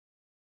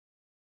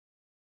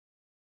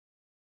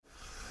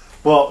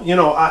Well, you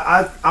know,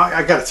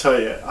 I got to tell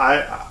you,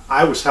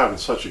 I was having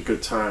such a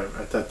good time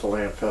at that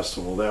Deland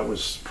festival. That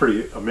was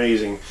pretty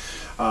amazing.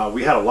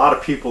 We had a lot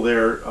of people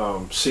there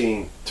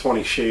seeing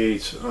 20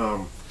 Shades.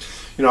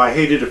 You know, I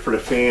hated it for the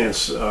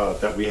fans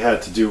that we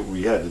had to do what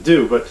we had to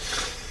do, but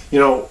you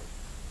know,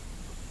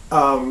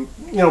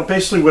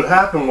 basically what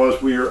happened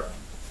was we were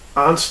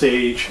on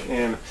stage,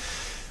 and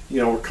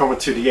you know, we're coming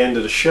to the end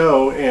of the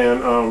show,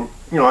 and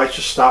you know, I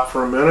just stopped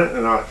for a minute,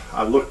 and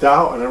I looked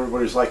out, and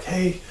everybody's like,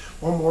 "Hey,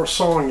 one more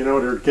song." You know,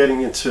 they're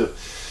getting into,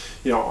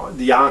 you know,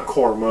 the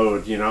encore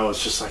mode. You know,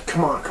 it's just like,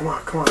 "Come on, come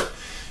on, come on."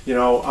 You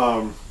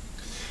know,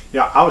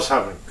 yeah, I was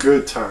having a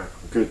good time,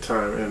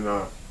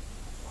 and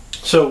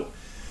so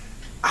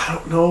I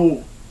don't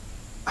know.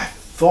 I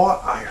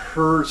thought I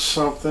heard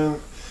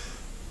something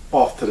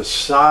off to the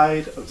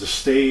side of the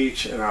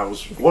stage, and I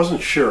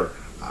wasn't sure.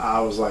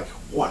 I was like,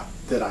 "What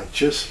did I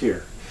just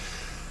hear?"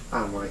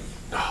 I'm like,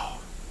 "No."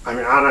 I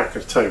mean, I'm not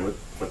going to tell you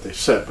what they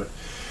said, but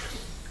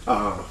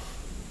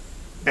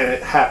and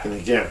it happened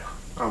again.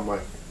 I'm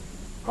like,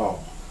 oh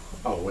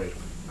wait.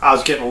 I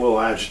was getting a little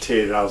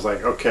agitated. I was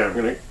like, okay, I'm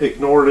going to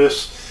ignore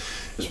this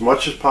as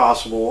much as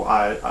possible.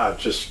 I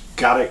just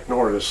got to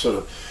ignore this. So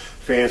the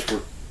fans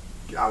were,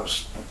 I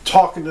was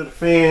talking to the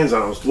fans,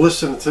 and I was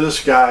listening to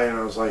this guy, and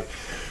I was like,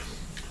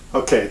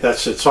 okay,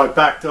 that's it. So I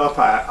backed up.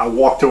 I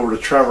walked over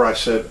to Trevor. I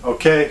said,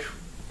 okay,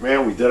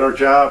 man, we did our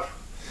job.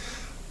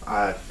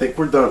 I think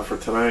we're done for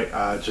tonight.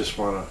 I just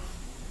want to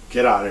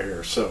get out of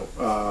here. So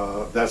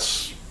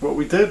that's what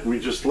we did. We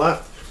just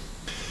left.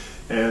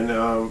 And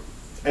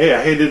hey,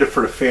 I hated it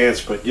for the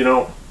fans, but you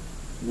know,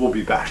 we'll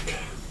be back.